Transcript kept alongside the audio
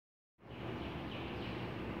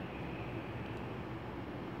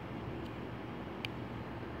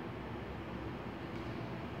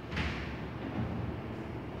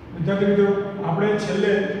વિદ્યાર્થી મિત્રો આપણે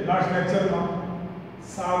છેલ્લે લાસ્ટ લેક્ચરમાં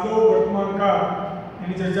સાદો વર્તમાનકાળ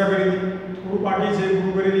એની ચર્ચા કરી હતી, થોડું બાકી છે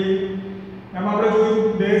પૂરું કરી દઈએ। એમાં આપણે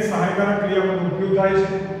જોયું બે સહાયકારક ક્રિયાપદનો ઉપયોગ થાય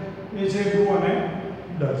છે, એ છે ડુ અને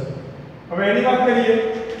ડઝ। હવે એની વાત કરીએ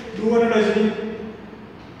ડુ અને ડઝની,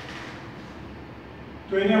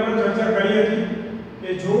 તો એની આપણે ચર્ચા કરી હતી કે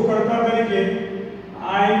જો કર્તા તરીકે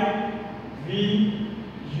આઈ, વી,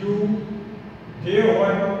 યુ, જે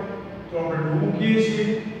હોય તો આપણે ડુ મૂકીએ છીએ,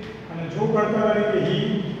 અને જો કર્તા તરીકે હી,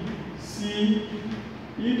 સી,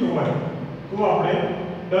 ઈટ હોય તો આપણે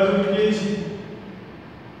ડઝ મૂકીએ છીએ।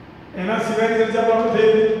 એના સિવાયની ચર્ચા પણ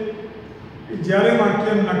થઈ કે જ્યારે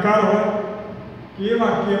વાક્ય નકાર હોય કે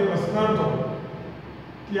વાક્ય પ્રશ્નાર્થ હોય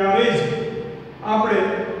ત્યારે જ આપણે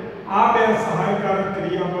આ બે સહાયકારક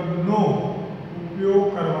ક્રિયાપદનો ઉપયોગ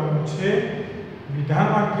કરવાનો છે। વિધાન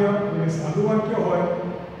વાક્ય અને સાદું વાક્ય હોય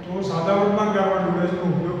તો સાદા વર્તમાનકાળમાં ડુ ડઝનો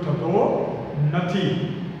ઉપયોગ થતો નથી।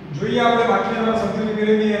 જોઈએ આપણે વાક્યના શબ્દની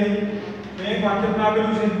વિરેની એની એક વાક્ય પણ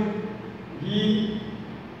આપેલું છે, he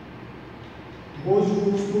goes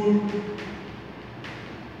to school,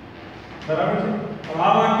 બરાબર છે। હવે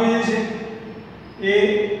આ વાક્ય જે છે એ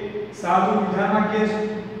સાદું વિધાન વાક્ય છે।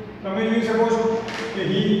 તમે જોઈ શકો છો કે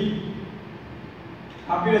he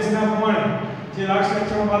આપેલ રચના પ્રમાણે જે લાસ્ટ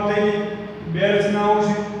લેક્ચરમાં વાત થઈ બે રચનાઓ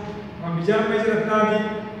છે, બીજા નંબરની જે રચના હતી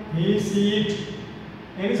he, she, it,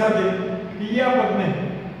 એની સાથે ક્રિયાપદને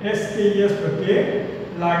s કે es પ્રત્યે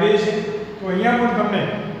લાગે છે। તો અહીંયા પણ તમને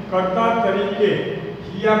કર્તા તરીકે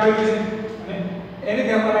he આપેલું છે અને એને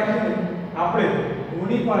ધ્યાનમાં રાખીને આપણે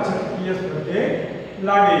ડુની પાછળ es પ્રત્યે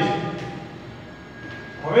લાગે છે।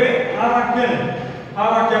 હવે આ વાક્ય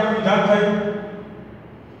આપણું વિધાન થયું।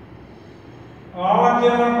 આ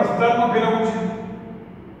વાક્યના પ્રસ્તાવમાં ફેરવવું છે,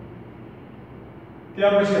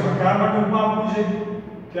 ત્યાર પછી હકારમાં ટૂંકમાં આપવું છે,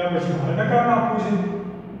 ત્યાર પછી હલનકારમાં આપવું છે।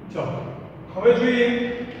 ચાલો હવે જોઈએ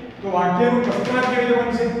તો વાક્યનું પ્રસ્તાવ કેવી રીતે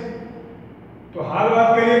બનશે। તો હાલ વાત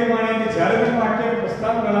કરીએ પ્રમાણે કે જ્યારે તમે વાક્યનો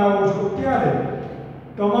પ્રસ્તાવ બનાવો છો ત્યારે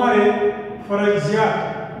તમારે ફરજિયાત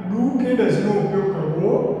ડુ કે ડઝનો ઉપયોગ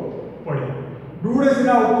કરવો પડે। ડુ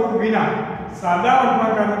ડઝના ઉપયોગ વિના સાદા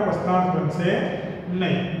વર્તમાનકાળનો પ્રસ્તાવ બનશે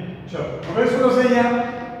નહીં। ચલો હવે શું થશે, અહીંયા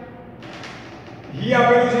હી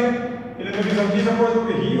આપેલું છે એટલે તમે સમજી શકો છો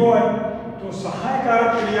કે હી હોય તો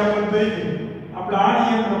સહાયકારક ક્રિયાપદ તરીકે આપણે આ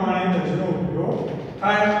નિયમ પ્રમાણે ડઝનો ઉપયોગ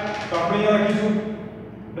થાય। તો આપણે અહીંયા લખીશું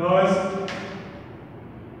ડઝ,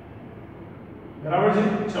 બરાબર છે।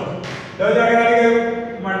 ચલો ડઝ આગળ આવી ગયું,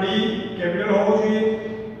 એમાં ડી કેપિટલ હોવું જોઈએ,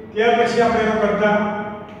 ત્યાર પછી આપણે એનો કરતા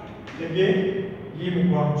એટલે કે હી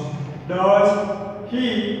મૂકવાનું છે। ડઝ,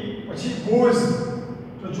 હી, પછી ગોઝ।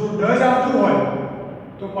 તો જો ડઝ આવતું હોય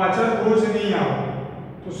તો પાછળ ગોઝ નહીં આવે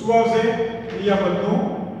તો શું આવશે, ક્રિયાપદનું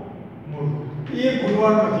મૂળ। એ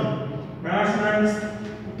ભૂલવાનું નથી, ઘણા સ્ટુડન્ટ્સ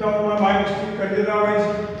ઉતાવળમાં બાય મિસ્ટેક કરી દેતા હોય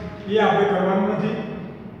છે, એ આપણે કરવાનું નથી।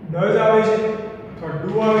 ડઝ આવે છે અથવા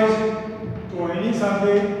ડુ આવે છે તો એની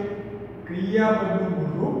સાથે ક્રિયાપદનું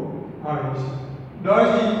મૂળ આવે છે।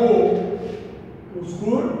 Does he go to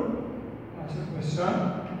school, પાછળ ક્વેશ્ચન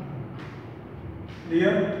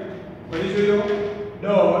ક્લિયર। ફરી જોઈ લો,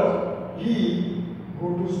 does he go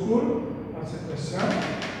to school, પાછળ ક્વેશ્ચન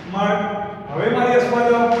માર્ક। હવે મારી અસમાં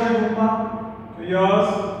જવાબ પડે રૂમમાં તો યસ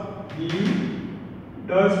હી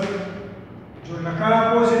ડઝ। જો નકાર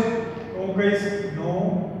આપવો છે તો હું કહીશ નો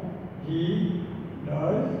હી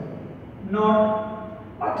ડઝ નોટ,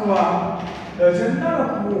 અથવા ડઝન્ટ ના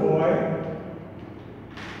લખવું હોય,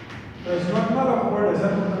 ડઝ નોટ ના લખવું હોય,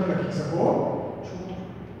 ડઝન્ટ તમે લખી શકો છો।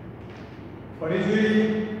 ફરી જોઈએ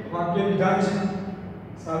વાક્ય વિધાન છે,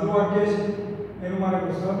 સાદું વાક્ય છે, એનું મારે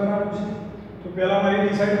પ્રસ્તાવ બનાવવું છે તો પહેલા મારે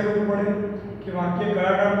ડિસાઈડ કરવું પડે કે વાક્ય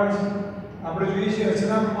કયા કાળમાં છે। આપણે જોઈએ છીએ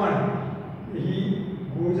રચના પ્રમાણે હી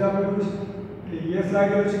ગોઝ આપેલું છે એટલે યસ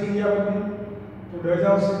લાગેલું છે ક્રિયાપદને તો ડઝ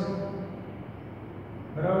આવશે,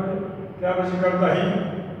 બરાબર। ત્યાર પછી કરતા he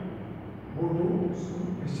go to school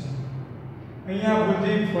question. અહીંયા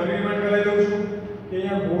ભૂલથી ફરી રિમાઇન્ડ કરાવી દઉં છું કે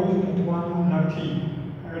અહીંયા ગોઝ મૂકવાનું નથી,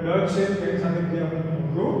 કારણ કે ડઝ છે તેની સાથે ક્રિયાપદનું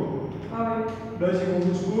મૂળ આવે। ડઝ ગો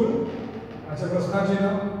ટુ સ્કૂલ, પાછળ પ્રશ્ન ચિહ્ન,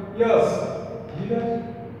 yes he does,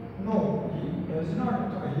 no he does not,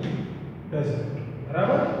 તો હી ડઝન્ટ,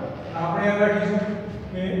 બરાબર। આપણે યાદ રાખીશું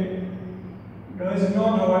કે ડઝ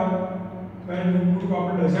નોટ હોય તો એનું મૂળ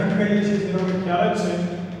આપણે ડઝન્ટ કહીએ છીએ, જેનો ખ્યાલ જ છે,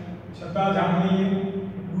 છતાં જાણીએ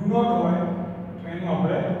ડુ નોટ હોય તો એનું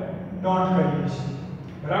આપણે ડોન્ટ કહીએ છીએ,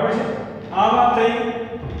 બરાબર છે। આ વાત થઈ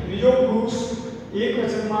ત્રીજો પુરુષ એક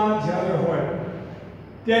વચનમાં જ્યારે હોય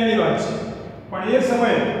તેની વાત છે, પણ એ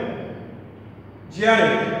સમયે જ્યારે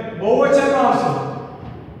બહુવચનમાં આવશે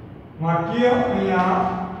વાક્ય, અહીંયા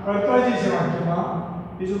કર્તા જે છે વાક્યમાં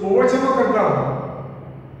એ જો બહુવચનમાં કરતા હોય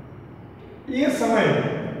એ સમયે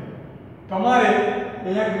તમારે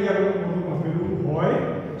અહીંયા ક્રિયાપદનું મોઢું આપેલું હોય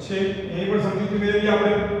છે એ પણ સમજૂતી મેળવીએ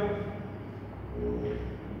આપણે.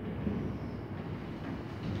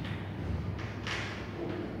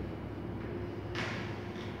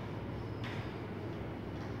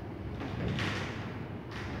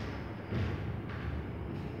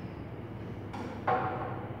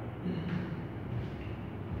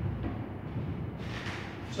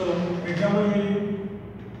 चलो एग्जाम्पल જોઈએ.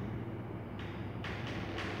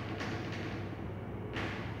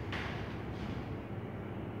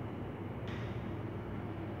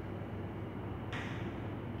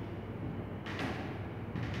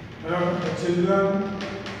 The children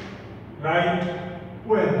write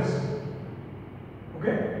poems.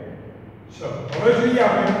 Okay? So, હવે જોઈએ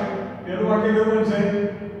આપણે પહેલું વાક્ય કેવું છે?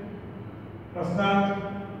 પ્રશ્નાર્થ,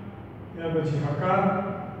 ત્યાર પછી હકાર,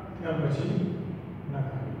 ત્યાર પછી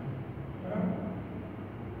નકાર.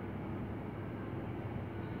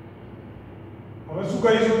 હવે શું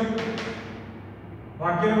કરીશું?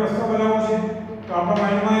 વાક્યનો પ્રશ્ન બનાવવો છે તો આપણા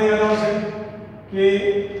માઇન્ડમાં એ યાદ આવશે કે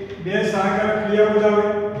બે સહાયક ક્રિયાપદ આવે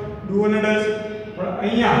ડુ અને ડઝ, પણ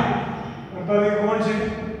અહીંયા અત્યારે કોણ છે?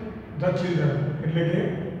 ધ ચિલ્ડ્રન, એટલે કે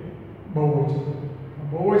બહુવચન.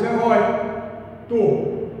 બહુવચન હોય તો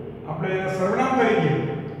આપણે એના સર્વનામ તરીકે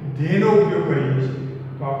ધેયનો ઉપયોગ કરીએ છીએ.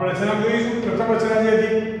 તો આપણે છે નામ જોઈશું. પ્રથમ રચના જે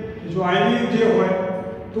હતી જો આઈ જે હોય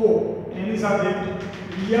તો એની સાથે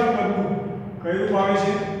ક્રિયાપદનું કયું રૂપ આવે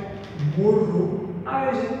છે? મૂળ રૂપ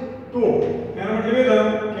આવે છે. તો એનો મતલબ એ થયો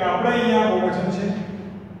કે આપણે અહીંયા બહુવચન છે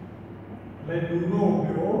એટલે ડુ નો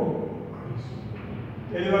ઉપયોગ કરીશું.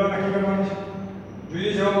 પહેલી વાત નક્કી કરવાની છે.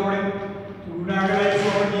 જોઈએ જવાબ આપણે ડુ ના આગળ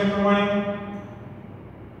આવીશું આપણે નિયમ પ્રમાણે.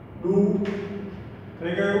 ડુ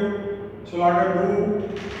થઈ ગયું. ચલો આગળ ડુ,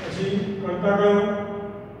 પછી કરતા ગયો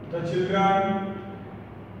the children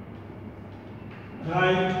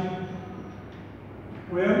right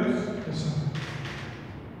poems.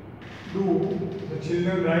 Do the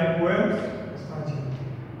children write poems?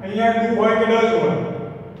 અહીંયા ડુ હોય કે ડઝ હોય?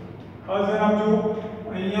 ખાસ ધ્યાન આપજો.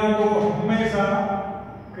 અહીંયા તો હંમેશા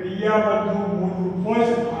ક્રિયાપદનું મૂળ રૂપ જ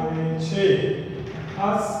આવે છે.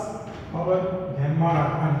 ખાસ બાબત ધ્યાનમાં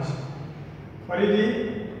રાખવાની છે. ફરીથી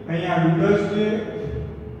અહીંયા ડુ ડઝ જે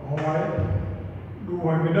હોય, ડુ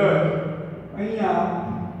હોય કે ડઝ, અહીંયા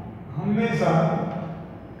હંમેશા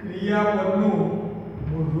ક્રિયાપદનું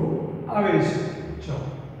મૂળ રૂપ આવે છે. ચલો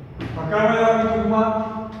હકારમાં આપણે ટૂંકમાં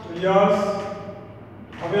તો યસ.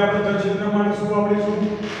 હવે આપણે ધ ચિલ્ડ્રન માટે શું વાપરીશું?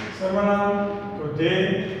 સર્વનામ. તો ધે,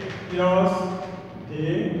 યસ,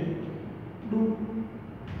 ધે, ડુ.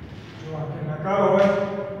 જો આપણે નકાર હોય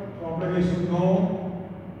તો આપણે કહીશું નો,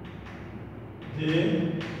 ધે,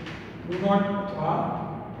 ડુ નોટ અથવા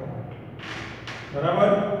ડોન્ટ.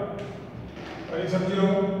 બરાબર? ફરી સમજી લો.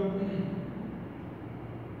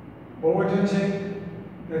 બહુવચન છે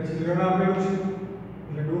ધ ચિલ્ડ્રન આપેલું છે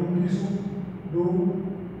એટલે ડુ મૂકીશું. Do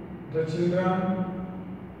the children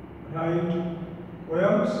right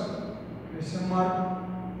poems? Question mark.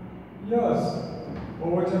 Yes,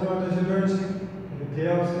 બહુવચનમાં the children છે એટલે ધે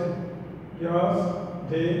આવશે. Yes,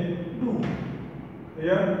 they, do.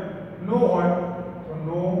 ક્લિયર? નો હોય તો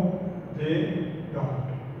નો, ધે, ડોન્ટ.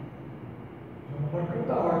 જો નંબર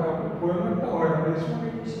કરતા હોય તો આપણે પોએમ કરતા હોય તો આપણે શું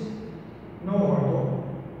કહીએ છીએ? નો હોય તો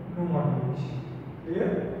નો માનવું છે.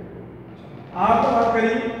 ક્લિયર? આ તો વાત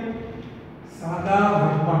કરી સાદા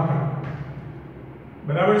વર્તમાનકાળ.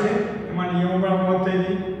 બરાબર છે? એમાં નિયમો પણ આપણે વાત થઈ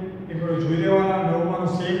ગઈ. એ બધું જોઈ લેવાના. નવમાનો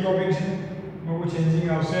સેમ ટોપિક છે, નવું ચેન્જિંગ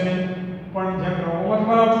આવશે નહીં. પણ જેમ નવમાં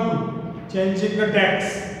તમારે આવતું હતું ચેન્જિંગ ધ ટેક્સ,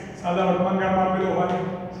 સાદા વર્તમાનકાળમાં આપેલો હોય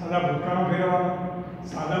સાદા ભૂતકાળમાં ફેરવવાનો,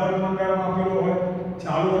 સાદા વર્તમાનકાળમાં આપેલો હોય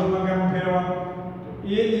ચાલુ વર્તમાનકાળમાં ફેરવવાનો. તો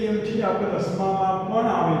એ નિયમથી આપણે 10મામાં પણ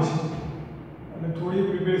આવે છે. અને થોડી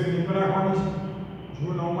પ્રિપેરેશન એ પણ રાખવાની છે.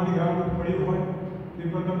 જો નવમાની ગ્રાઉન્ડ પડ્યું હોય તો એ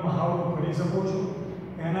પણ તમે મહાવરો કરી શકો છો.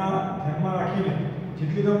 એના ધ્યાનમાં રાખીને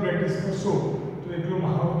જેટલી તમે પ્રેક્ટિસ કરશો તો એટલો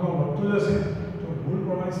મહાવરો તો વધતો જશે, તો ભૂલ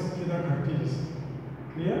પડવાની શક્યતા ઘટતી જશે.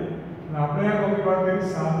 ક્લિયર? અને આપણે આ ટોપિક વાત કરી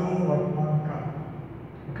સાદો વર્તમાનકાળ.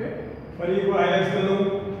 ઓકે, ફરી એકવાર હાઇલાઇટ કરી દઉં.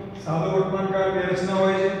 સાદો વર્તમાનકાળ બે રચના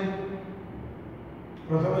હોય છે.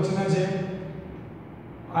 પ્રથમ રચના છે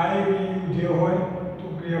આઈ વી જે હોય તો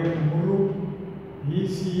ક્રિયાપદનું મૂળ રૂપ, હી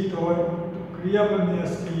સી ઇટ હોય તો ક્રિયાપદની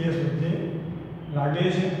અસ્કી એસ વચ્ચે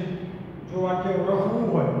લાગે છે. જો વાક્ય ઓળખવું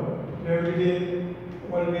હોય every day,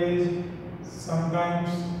 always,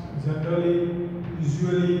 sometimes, generally,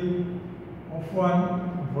 usually, often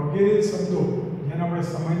વગેરે શબ્દો જેને આપણે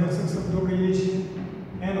સમયદર્શક શબ્દો કહીએ છીએ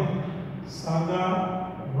એનો સાદા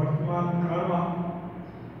વર્તમાનકાળમાં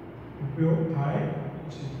ઉપયોગ થાય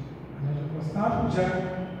છે. અને જો પ્રશ્નાર્થ પૂછાય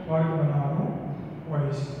તો આગળ બનાવવાનો હોય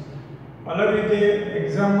છે. અલગ રીતે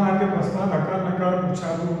એક્ઝામમાં કે પ્રશ્ન નકાર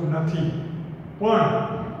પૂછાતું નથી, પણ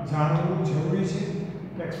જાણવું જરૂરી છે.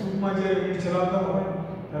 ટેક્સ્ટબુકમાં જે રીત ચલાવતા હોય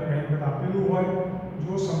ત્યારે ઘણી વખત આપેલું હોય,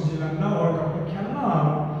 જો સમજેલા ન હોય તો આપણે ખ્યાલ ન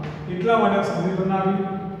આવે, એટલા માટે સમજી બનાવી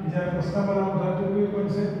જ્યારે પ્રશ્ન બનાવવાનો થાય તો કેવું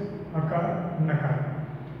બનશે? નકાર.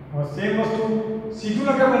 હવે સેમ વસ્તુ સીધું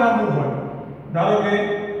નકાર બનાવવું હોય, ધારો કે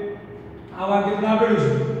આ વાક્ય આપેલું છે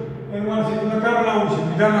એનું મારે સીધું નકાર બનાવવું છે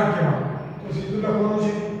વિધાન વાક્યમાં, તો સીધું લખવાનું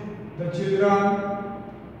છે the children,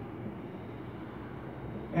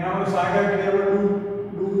 એના પર સાગર ક્રિયા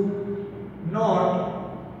do not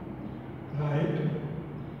write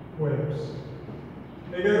poems.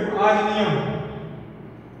 એટલે આ જ નિયમ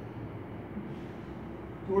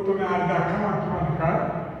તો તમે આ દાખલામાં નકાર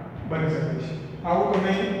બની શકે છે. આવું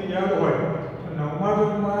તમે યાદ હોય તો 9મા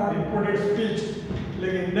ધોરણમાં રિપોર્ટેડ સ્પીચ એટલે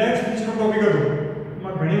કે ઇન્ડાયરેક્ટ સ્પીચનો ટોપિક હતો,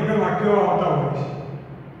 એમાં ઘણી વખત વાક્યો આવતા હોય છે.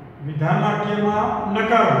 વિધાન વાક્યમાં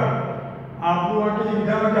નકાર હોય, આપણું વાક્ય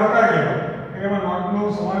વિધાન વાક્ય હકાર કહેવાય, એમાં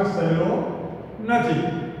નોટનો સમાવેશ થયેલો નથી.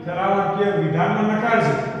 જ્યારે આ વાક્ય વિધાનમાં નકાર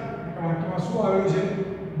છે, વાક્યમાં શું આવેલું છે?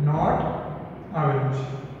 નોટ આવેલું છે.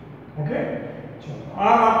 ઓકે, ચલો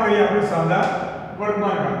આ વાત કરીએ આપણે સાદા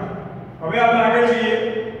વર્તમાનકાળ. હવે આપણે આગળ જઈએ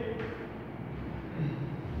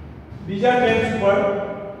બીજા ટેન્સ પર,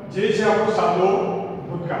 જે છે આપણો સાદો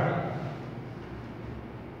ભૂતકાળ.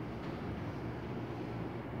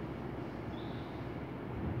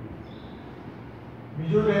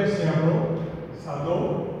 બીજો ટેન્સ છે આપણો સાદો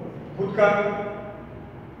ભૂતકાળ.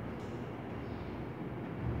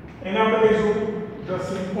 એને આપણે કહીશું ધ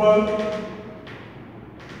સિમ્પલ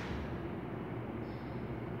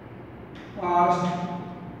પાસ્ટ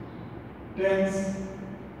ટેન્સ.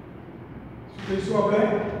 શું કહીશું આપણે?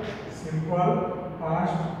 Simple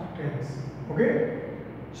past tense. ઓકે,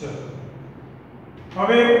 ચલો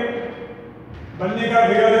હવે બંને કાર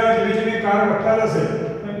ભેગા થયા, ધીરે ધીરે કાર વધતા જશે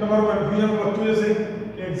એમ તમારું કન્ફ્યુઝન વધતું જશે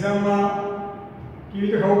કે એક્ઝામમાં કેવી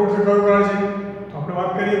રીતે ખબર પડશે કયો કાર છે. તો આપણે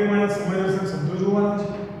વાત કરીએ પ્રમાણે સમયદર્શક શબ્દો જોવાના છે.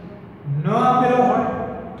 ન આપેલા હોય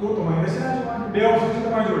તો તમારે છે ને બે ઓપ્શન છે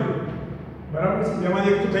તમારી જોડે, બરાબર છે?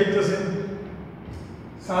 બેમાંથી એક તો થઈ જ જશે.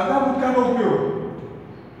 સાદા ભૂતકાળનો ઉપયોગ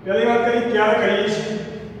પહેલી વાત કરી ક્યારે કરીએ છીએ?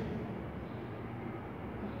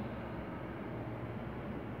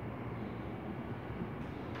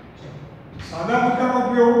 સાદા ભૂતકાળનો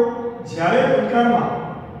ઉપયોગ જ્યારે ભૂતકાળમાં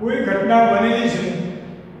કોઈ ઘટના બનેલી છે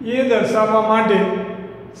એ દર્શાવવા માટે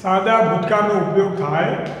સાદા ભૂતકાળનો ઉપયોગ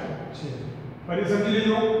થાય છે. ફરી સમજી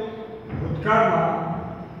લેજો, ભૂતકાળમાં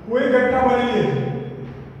કોઈ ઘટના બનેલી હતી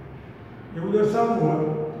એવું દર્શાવવું હોય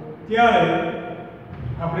ત્યારે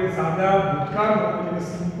આપણે સાદા ભૂતકાળનો એટલે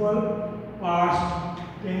સિમ્પલ પાસ્ટ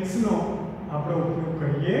ટેન્સનો આપણે ઉપયોગ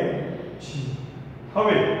કરીએ છીએ.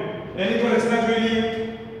 હવે એની પર રચના જોઈ લઈએ.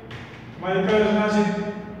 મારી કઈ રચના છે?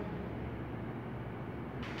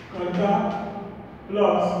 કર્તા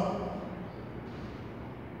પ્લસ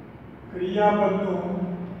ક્રિયાપદનું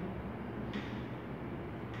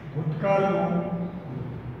ભૂતકાળનું.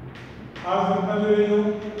 આ રચના જોઈ લેજો.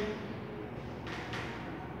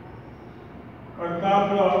 કર્તા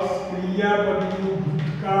પ્લસ ક્રિયાપદનું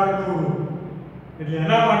ભૂતકાળનું, એટલે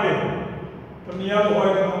એના માટે તમને યાદ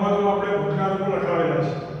હોય કે નોર્મલ આપણે ભૂતકાળ રૂપો લખાવેલા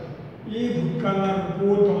છે. એ ભૂતકાળના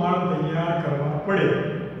રૂપો તમારે તૈયાર કરવા પડે,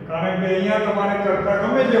 કારણ કે અહીંયા તમારે કર્તા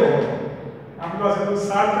ગમે તે હોય, આપણી પાસે તો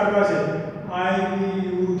 7 કર્તા છે, આઈ,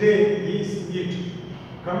 યુ, ધે, ઈસ, ઇટ,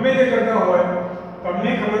 ગમે તે કર્તા હોય,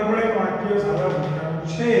 તમને ખબર પડે કે વાક્ય સાદા ભૂતકાળનું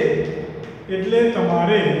છે એટલે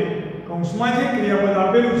તમારે કૌંસમાં જે ક્રિયાપદ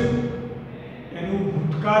આપેલું છે એનું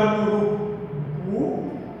ભૂતકાળનું રૂપ મૂકવું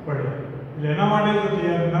પડે. એટલે એના માટે જો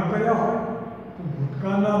તૈયાર ન કર્યા હોય તો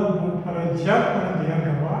ભૂતકાળના રૂપો ફરજિયાતપણે તૈયાર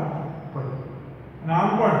કરવા પડે. અને આમ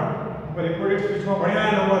પણ આપણે રિપોર્ટેડ સ્પીચમાં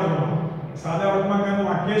ભણ્યા 9મા ધોરણમાં સાદા વર્તમાનકાળનું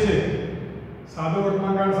વાક્ય છે, સાદો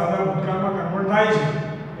વર્તમાનકાળ સાદા ભૂતકાળમાં કન્વર્ટ થાય છે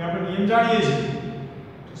એ આપણે નિયમ જાણીએ છીએ.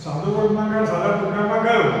 તો સાદો વર્તમાનકાળ સાદા ભૂતકાળમાં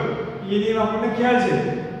ગયો એ નિયમ આપણને ખ્યાલ છે,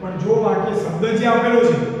 પણ જો વાક્ય શબ્દ જે આપેલો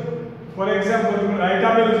છે, ફોર એક્ઝામ્પલ તમે રાઈટ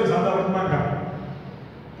આપેલું છે સાદા વર્તમાનકાળ,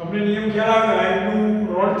 તમને નિયમ ખ્યાલ આવે રાઈટનું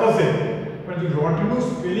રોટ થશે, પણ જો રોટનું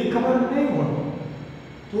સ્પેલિંગ ખબર નહીં હોય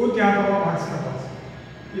તો ત્યાં તમારા માર્ક્સ કપાશે.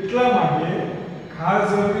 એટલા માટે ખાસ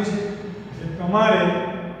જરૂરી છે કે તમારે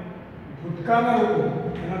ભૂતકાળના રૂપો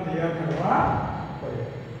એના તૈયાર કરવા પડે.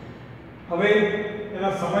 હવે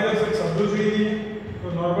એના સમયદર્શક શબ્દો જોઈ લઈએ. તો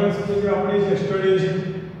નોર્મલ શબ્દો જે આપણે યસ્ટરડે છે,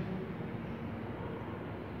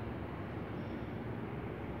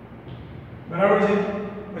 બરાબર છે.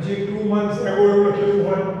 પછી 2 months ago એવું લખેલું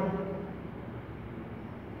હોય,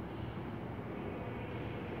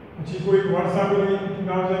 પછી કોઈ વર્ષ આપેલું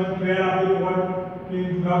 2012 આપેલું હોય કે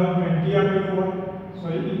 2020 આપેલું હોય,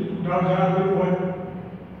 સોરી 2000 આપેલું હોય,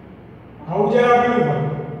 આવું જ્યારે આપેલું હોય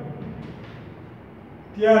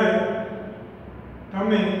ત્યારે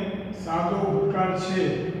તમે સાદો ભૂતકાળ છે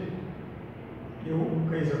એવું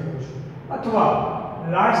કહી શકો છો. અથવા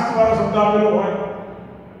લાસ્ટ વાળો શબ્દ આપેલો હોય,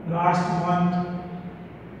 લાસ્ટ મંથ,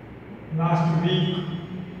 લાસ્ટ વીક,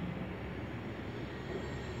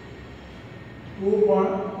 તો પણ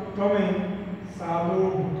તમે સાદો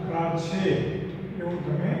ભૂતકાળ છે એવું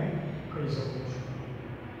તમે કહી શકો છો.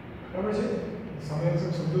 બરાબર છે?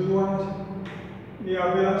 સમયસર શબ્દો જોવાના છે, એ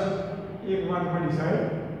આપેલા છે, એક માર્કમાં ડિસાઇડ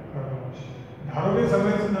કરવાનું છે. ધારો કે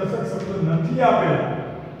સમયસર શબ્દો નથી આપેલા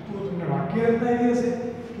તો તમને વાક્ય રચના એવી હશે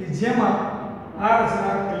કે જેમાં આ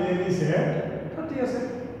રચના ક્લિયરલી સેટ થતી હશે.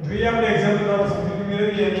 જોઈએ આપણે એક્ઝામ્પલ દ્વારા સમજૂતી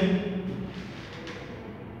મેળવીએ.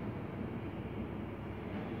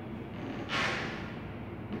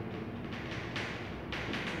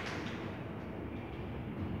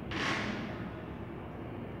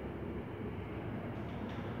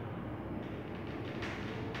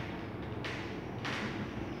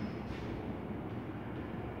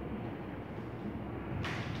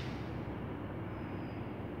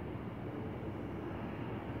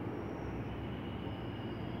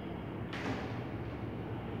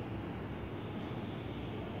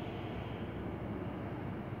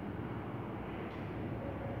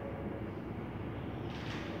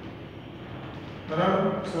 બરાબર?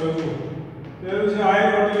 સરસ. પહેલું છે આઈ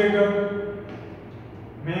રોટ લેટર,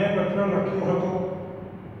 મેં પત્ર લખ્યો હતો,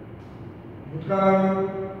 ભૂતકાળ આવ્યો.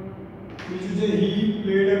 બીજું છે he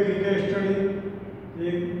played a cricket study,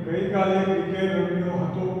 એ ગઈકાલે ક્રિકેટ રમ્યો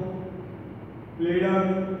હતો, પ્લેડ અ.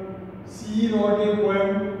 સી રોટ એ પોએમ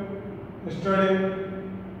સ્ટડે,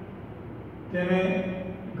 તેને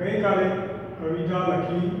ગઈકાલે કવિતા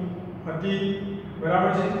લખી હતી.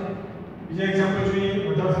 બરાબર છે? બીજા એક્ઝામ્પલ જોઈએ,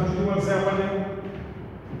 બધા સમજૂતી મળશે આપણને.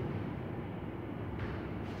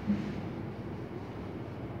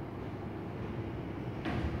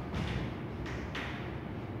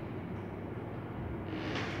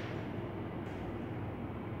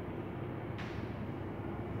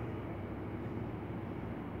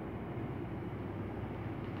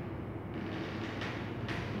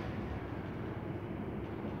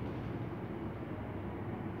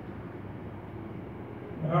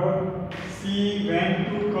 She went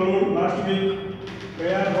to Kalur last week.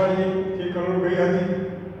 ગયા અઠવાડિયે તે કલોલ ગઈ હતી.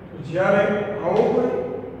 તો જ્યારે આવો કોઈ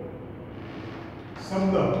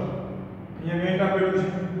શબ્દ અહીંયા વેન્ટ આપેલું છે,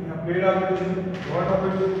 અહીંયા પ્લેડ આપેલું છે, વોટ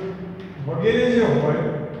આપેલું છે, વગેરે જે હોય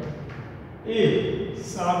એ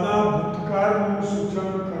સાદા ભૂતકાળનું સૂચન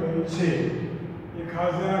કરે છે. એ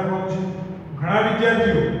ખાસ ધ્યાન રાખવાનું છે. ઘણા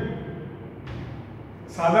વિદ્યાર્થીઓ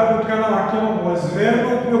સાદા ભૂતકાળના વાક્યમાં વોઝ વેરનો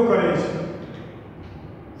ઉપયોગ કરે છે.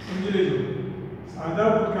 સમજી લેજો, સાદા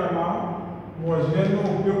ભૂતકાળમાં વોઝ વેરનો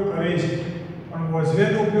ઉપયોગ કરે છે, પણ વોઝ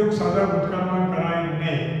વેરનો ઉપયોગ સાદા ભૂતકાળમાં કરાય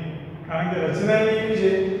નહીં. કારણ કે રચના એવી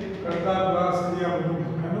છે કર્તા પ્લસ ક્રિયા બધું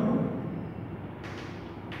ભૂતકાળનું.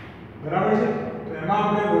 બરાબર છે? તો એમાં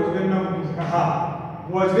આપણે વોઝ વેરનો હા,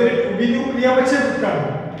 વોઝ વેર ટુ બી નું ક્રિયા પછી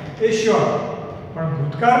ભૂતકાળમાં, એ શ્યોર. પણ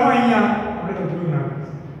ભૂતકાળમાં અહીંયા આપણે ઉપયોગ ના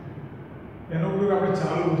કરીશું. એનો ઉપયોગ આપણે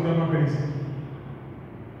ચાલુ ભૂતકાળમાં કરી શકીએ.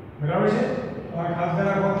 બરાબર છે? તમારે ખાસ ધ્યાન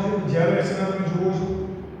રાખવાનું છે જ્યારે રચના તમે જુઓ છો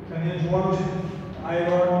તેને જોવાનું છે. આઈ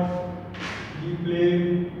રોટ, હી પ્લેડ,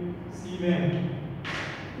 સી વેન્ટ,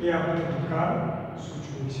 એ આપણે ભૂતકાળ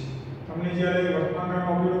સૂચવે છે. તમને જ્યારે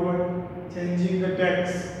વર્તમાનકાળમાં આપેલું હોય ચેન્જિંગ ધ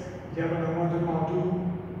ટેક્સ, જે આપણે નોંધમાં આવતું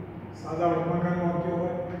સાદા વર્તમાનકાળમાં વાક્ય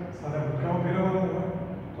હોય, સાદા ભૂતકાળમાં ફેરવવાનું હોય,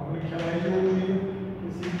 તો આપણે ખ્યાલ આવી જવો જોઈએ કે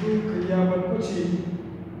સીધું ક્રિયાપદ પછી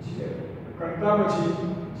જે કરતા પછી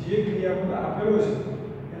જે ક્રિયાપદ આપેલો છે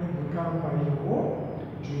કામ કરી શકો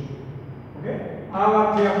જોઈએ. ઓકે, આ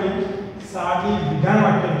વાક્ય આપણી સાદી વિધાન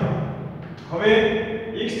વાક્ય છે. હવે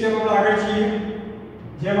એક સ્ટેપ આપણે આગળ છીએ.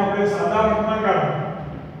 જેમ આપણે સાદા વર્તમાનકાળ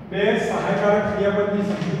બે સહાયકારક ક્રિયાપદની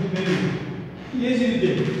સમજૂતી મેળવી, એ જ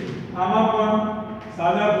રીતે આમાં પણ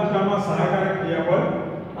સાદા ભૂતકાળમાં સહાયકારક ક્રિયાપદ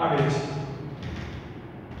આવે છે.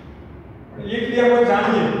 એ ક્રિયાપદ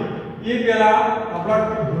જાણીએ એ પહેલા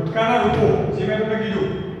આપણા ભૂતકાળના રૂપો જે મેં તમને કીધું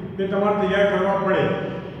કે તમારે તૈયાર કરવા પડે,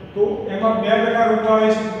 તો એમાં બે પ્રકાર રૂપો આવે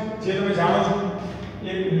છે જે તમે જાણો છો.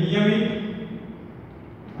 એક નિયમિત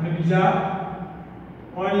અને બીજા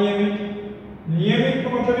અનિયમિત. નિયમિતનો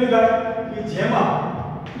મતલબ એ થાય કે જેમાં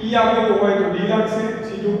ઈ આપેલું હોય તો ડી લાગશે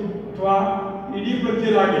સીધું, અથવા ઈડી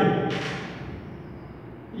પ્રત્યે લાગે.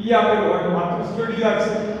 ઈ આપેલું હોય તો માત્ર સીધો ડી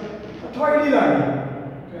લાગશે અથવા ઈડી લાગે,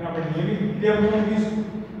 તો એને આપણે નિયમિત ક્રિયાપદ કહીશું.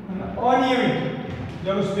 અને અનિયમિત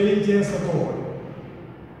જેનો સ્પેલિંગ ચેન્જ થતો હોય,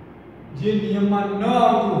 જે નિયમમાં ન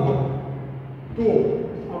આવતું હોય, તો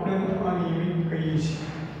આપણે અનિયમિત કહીએ છીએ.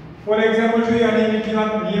 ફોર એક્ઝામ્પલ જોઈએ અનિયમિતની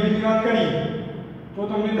વાત, નિયમિતની વાત કરીએ તો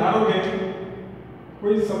તમને ધારો કે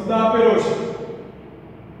કોઈ શબ્દ આપેલો છે,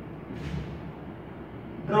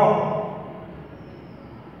 ડ્રોપ.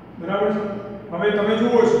 બરાબર છે. હવે તમે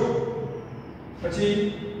જુઓ છો પછી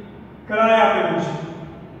કરાય આપેલું છે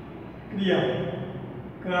ક્રિયા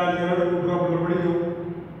કરાય જેવો ડ્રોપ પડી ગયો.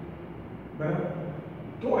 બરાબર.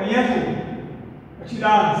 તો અહીંયા શું પછી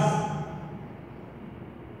ડાન્સ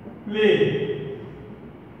પ્લે.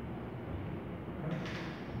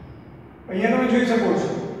 અહીંયા તમે જોઈ શકો છો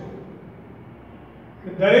કે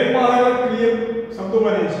દરેકમાં અલગ અલગ ક્રિયા શબ્દો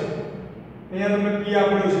બને છે. અહીંયા તમને પી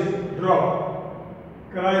આપેલું છે ડ્રોપ,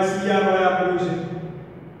 કરાય સી આપેલું છે,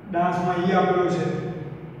 ડાન્સમાં ઈ આપેલું છે,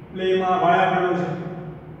 પ્લેમાં વાય આપેલું છે.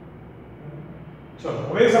 ચલો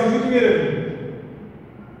હવે સમજૂતી મેળવીએ.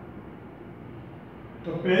 તો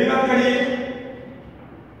પહેલી વાત કરીએ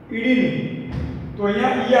ઈડી ની. તો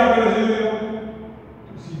અહીંયા ઈ આપેલો છે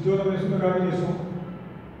તો સીધો તમે શું લગાવી દેશો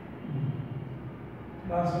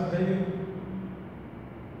ડાન્સમાં થઈ ગયું.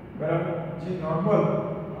 બરાબર. જે નોર્મલ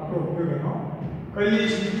આપણો ઉપયોગ એનો કરીએ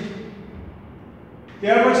છીએ.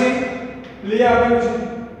 ત્યાર પછી પ્લે આપેલું છે,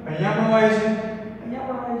 અહીંયા પણ વાય છે, અહીંયા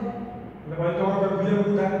પણ વાય છે, એટલે ભાઈ તો આગળ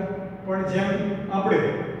બીજું થાય. પણ જેમ આપણે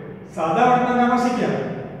સાદા વર્તમાનમાં શીખ્યા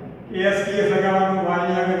એસ કેસ લગાવવાનું, વાય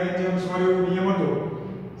ની આગળ જેમ સ્વર નિયમ હતો,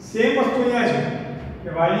 સેમ વસ્તુ અહીંયા છે કે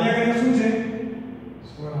વાય ની આગળ શું છે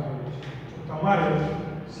સ્વર આવેલું છે. તો તમારે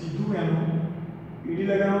સીધું એનું ઈડી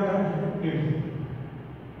લગાવવાનું થાય પ્લેટ.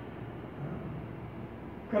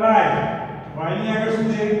 ક્રાય વાય ની આગળ શું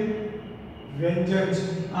છે વ્યંજન છે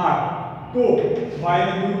આર, તો વાય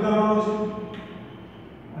ને દૂર કરવાનો છે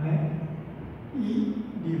અને ઈ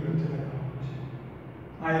ડી વચ્ચે લગાવવાનો છે.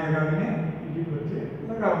 આઈ લગાવીને ડી વચ્ચે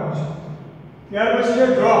લગાવવાનો છે. ત્યાર પછી છે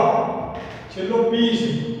ડ્રોપ, છેલ્લો પી છે.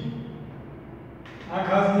 આ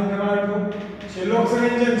ખાસ નહીં કરવાનું, છેલ્લો અક્ષર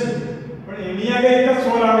વ્યંજન છે પણ એની આગળ એક જ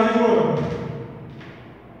સ્વર આવે છે. જુઓ તમે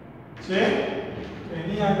છે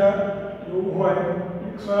એની આગળ એવું હોય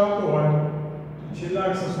એક સ્વર આવતો હોય તો છેલ્લા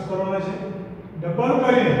અક્ષર શું કરવાના છે ડબલ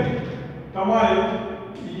કરીને તમારે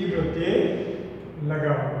ઈ પ્રત્યે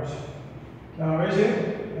લગાવવાનું છે. ત્યાં આવે છે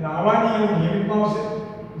આવા નિયમો નિયમિતમાં આવશે.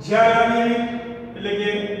 જ્યારે આ નિયમિત એટલે કે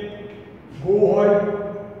ગો હોય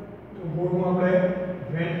તો ગોનું આપણે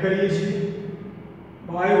વેન્ટ કરીએ છીએ,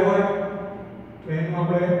 બાય હોય તો એનું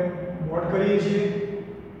આપણે વોટ કરીએ છીએ,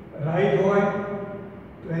 રાઈટ હોય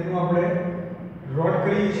તો એનું આપણે રોટ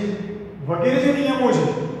કરીએ છીએ. વગેરે જે નિયમો છે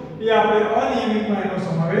એ આપણે અનિયમિતમાં એનો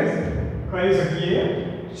સમાવેશ કરી શકીએ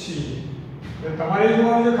છીએ. એટલે તમારે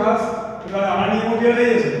જોવાનું છે ખાસ એટલે આ નિયમો જે રહે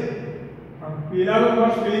છે પણ પેલા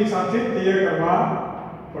પણ સ્પેલિંગ સાથે તૈયાર કરવા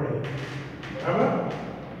પડે. બરાબર.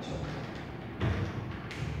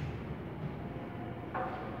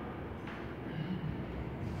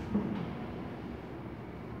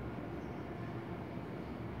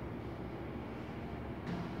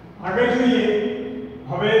 આગળ જોઈએ.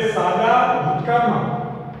 હવે સાદા ભૂતકાળમાં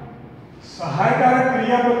સહાયકારક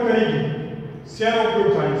ક્રિયાપદ તરીકે શેનો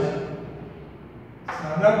ઉપયોગ થાય છે?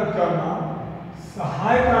 સાદા ભૂતકાળમાં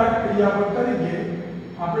સહાયકારક ક્રિયાપદ તરીકે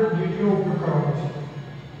આપણે ડીડ નો ઉપયોગ કરવાનો છે.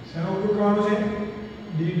 શેનો ઉપયોગ કરવાનો છે?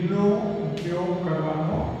 ડીડ નો ઉપયોગ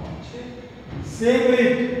કરવાનો છે. સેમ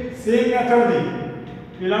રીત, સેમ મેથડથી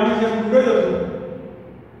પેલામાં જેમ ડૂડ હતું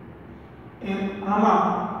એમ આમાં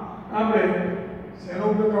આપણે શેનો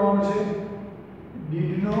ઉપયોગ કરવાનો છે?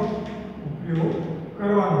 ડીડ નો ઉપયોગ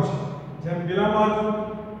કરવાનો છે. જેમ પેલામાં હતું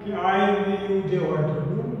કે આઈ યુ જે હોય તો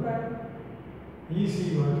ડુ મુકાય, હી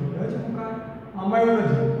સી હોય તો ડચ મુકાય. આમાં એવું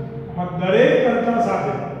નથી. આમાં દરેક કર્તા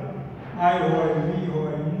સાથે આઈ હોય, વી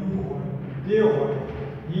હોય, યુ હોય, દે હોય,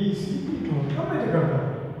 હી સી ઇટ હોય, ગમે તે કરતા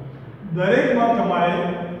દરેકમાં તમારે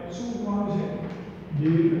શું મૂકવાનું છે?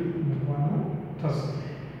 ડીડ મૂકવાનું થશે.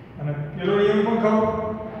 અને પેલો નિયમ પણ કહો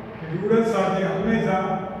કે ડુડ સાથે હંમેશા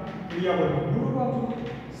ક્રિયાપદ ડુડ વાપરો.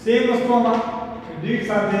 સેમ વસ્તુમાં ડીડ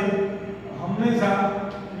સાથે હંમેશા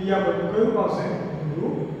ક્રિયાપદ કયું આવશે? ડુ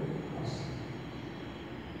આવશે.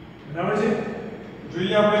 બરાબર છે.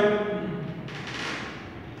 જોઈએ આપણે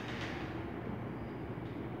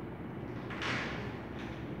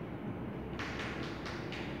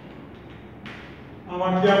આ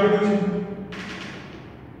વાક્ય આપેલું છે.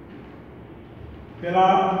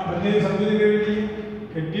 પેલા બંને સમજી લેવી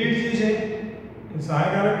કે ડીડ જે છે એ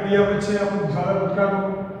સહાયકારક ક્રિયાપદ છે આપણું સાદા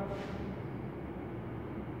ભૂતકાળનું.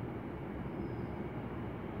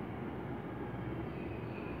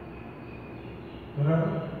 બરાબર.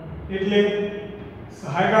 એટલે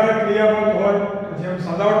સહાયકારક ક્રિયાપદ હોય તો જેમ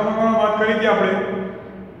સાદા વર્તમાનમાં વાત કરી હતી આપણે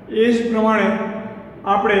એ જ પ્રમાણે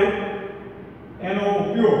આપણે એનો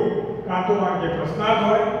ઉપયોગ કાં તો વાક્ય પ્રશ્નાર્થ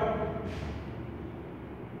હોય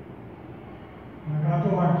કાં તો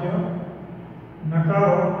વાક્ય નકાર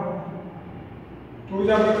હોય તો જ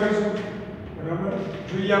આપણે કરીશું. બરાબર.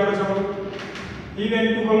 જોઈએ આપણે ચલો. He went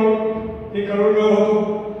to Colombo. એ કરોડ ગયો હતો.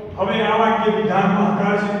 હવે આ વાક્ય વિધાનમાં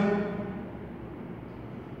હકાર છે,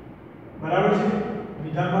 બરાબર છે,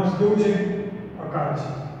 વિધાનમાં શું છે? હકાર છે.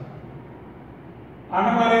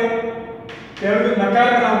 આને મારે પહેલું નકાર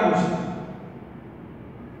બનાવવું છે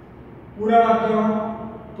પૂરા વાક્યમાં,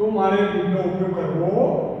 તો મારે ડીડ નો ઉપયોગ કરવો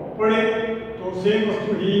પડે. તો સેમ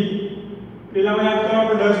વસ્તુ હી, પેલામાં યાદ કરો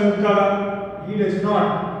આપણે ડઝ મૂકતા હતા, હી ડઝ નોટ,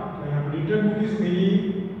 તો અહીંયા રિટર્ન મૂકીશું હી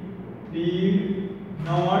ડીડ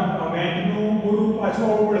નોટ. વેન્ટ નું પૂરું પાછું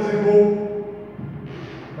આવવું પડશે ગો,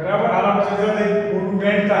 બરાબર. આના પછી થઈ પૂરું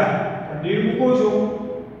વેન્ટ થાય, ડીડ મૂકો છો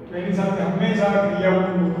તો એની સાથે હંમેશા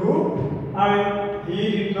ક્રિયાઓનું પૂરું આવે. He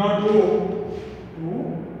did not go to,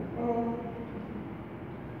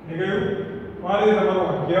 એ ગયું. મારે તમારું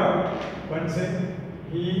વાક્ય બનશે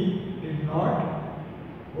he did not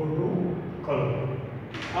go to Kalol.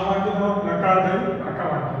 આ વાક્ય તમારું નકાર થયું આખા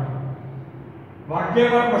વાક્ય.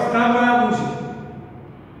 વાક્યમાં પ્રસ્તાવ બનાવવું છે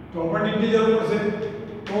તો પણ ડીડની જરૂર પડશે.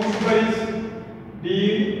 તો હું શું કરીશ?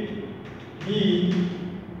 Did he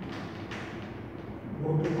go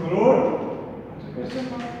to Kalol,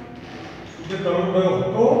 જે કલોલ ગયો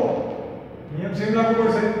હતો નિયમ સેમ લાગુ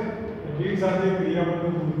પડશે. ડીડ સાથે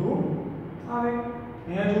ક્રિયાપદનું પૂરું આવે.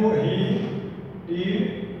 અહીંયા જુઓ he did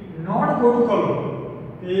not go to Kalol,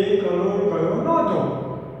 એ કલોલ ગયો નહોતો,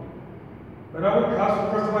 બરાબર. ખાસ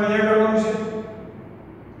ફોકસ તમારે અહીંયા કરવાનું છે.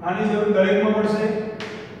 આની જરૂર દરેકમાં પડશે,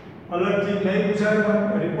 અલગથી નહીં પૂછાય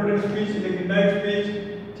પણ રિપોર્ટેડ સ્પીચ એટલે કે indirect speech,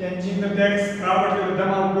 changing the text, આ વખતે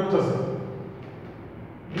બધામાં ઉપયોગ થશે.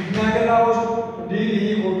 ડીડ ના કેટલા આવો છો? Did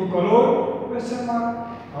he go to Kalol question mark.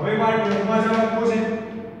 હવે મારે ટૂંકમાં જવાબ આપવો છે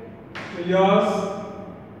તો યસ,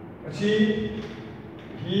 પછી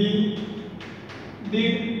હી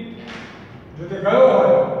ડીડ. જો તે ગયો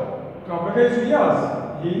હોય તો આપણે કહીશું યસ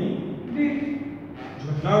હી ડીડ. જો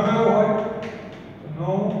ન ગયો હોય તો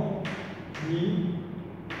નો હી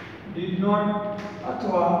ડીડ નોટ,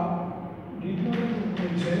 અથવા ડીડ નોટ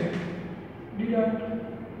છે ડીડન્ટ.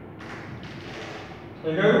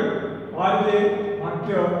 થઈ ગયું. આ રીતે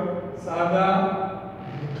વાક્ય સાદા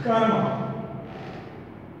ભૂતકાળમાં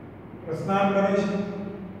પ્રશ્નાર્થ બને છે.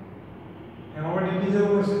 એમાં પણ ડીડની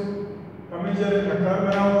જરૂર પડશે. તમે જ્યારે નકાર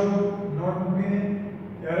બનાવો છો નોટ મૂકીને,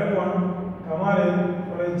 ત્યારે પણ તમારે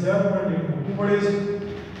ફરજિયાત પણ ડીડ મૂકવું પડે છે.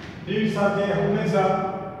 ડીડ સાથે હંમેશા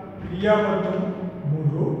ક્રિયાપદનું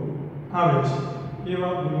મૂળરૂપ આવે છે, એ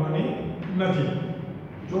વાત ભૂલવાની નથી.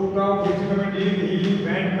 જો કામ પૂછી તમે ડીડ હી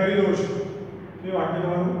વેન્ટ કરી દો છો તો એ વાક્ય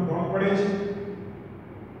તમારું રોંગ પડે છે.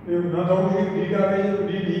 એવું ન થવું જોઈએ. ડીડ આવે છે તો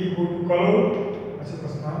did he go to Kalol, પછી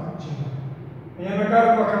પ્રશ્નાર્થ ચિહ્ન. અહીંયા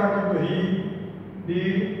નકારાત્મક વાક્ય તો he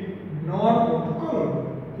did not go to Kalol,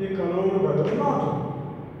 એ કલોલ ગયો નહોતો.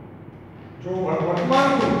 જો વર્તમાન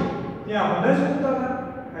હતું ત્યાં આપણે જ મૂકતા હતા,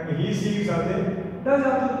 કારણ કે હી સી સાથે ડઝ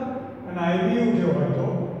આવતું, અને આઈબી જો હોય તો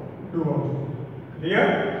ડુ આવતું. ક્લિયર?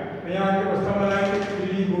 અહીંયા વાક્ય પ્રસ્તાવના લાગે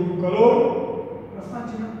did he go to Kalol, પ્રશ્નાર્થ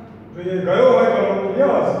ચિહ્ન. જો એ ગયો હોય કલોલ તો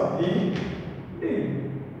યસ હી ડીડ.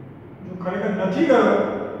 જો ખરેખર નથી ગયો,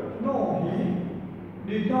 નો હી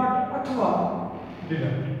ડીડ નોટ અથવા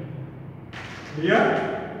ડીડન્ટ. ક્લિયર?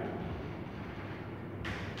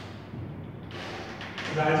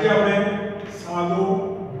 આજે આપણે સાદો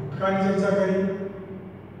ભૂતકાળની ચર્ચા કરી,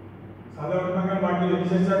 સાદા ભૂતકાળ બાકી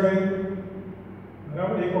ચર્ચા કરી,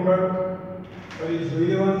 બરાબર. એક વખત ફરી જોઈ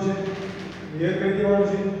લેવાનું છે, ક્લિયર કરી દેવાનું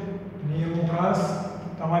છે. નિયમો ખાસ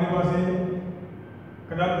તમારી પાસે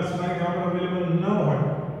કદાચ 10માની ગ્રામર અવેલેબલ ન હોય,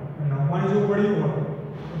 9માની જો પડી હોય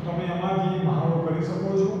તો તમે એમાંથી મહાવરો કરી શકો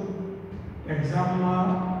છો. એક્ઝામમાં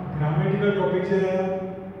ગ્રામેટિકલ ટોપિક છે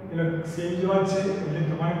એટલે સેમ જ વાત છે, એટલે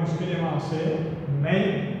તમારે મુશ્કેલી એમાં આવશે નહીં.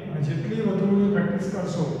 અને જેટલી વધુ પ્રેક્ટિસ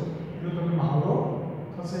કરશો એટલું તમને મહાવરો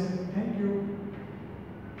થશે. Thank you.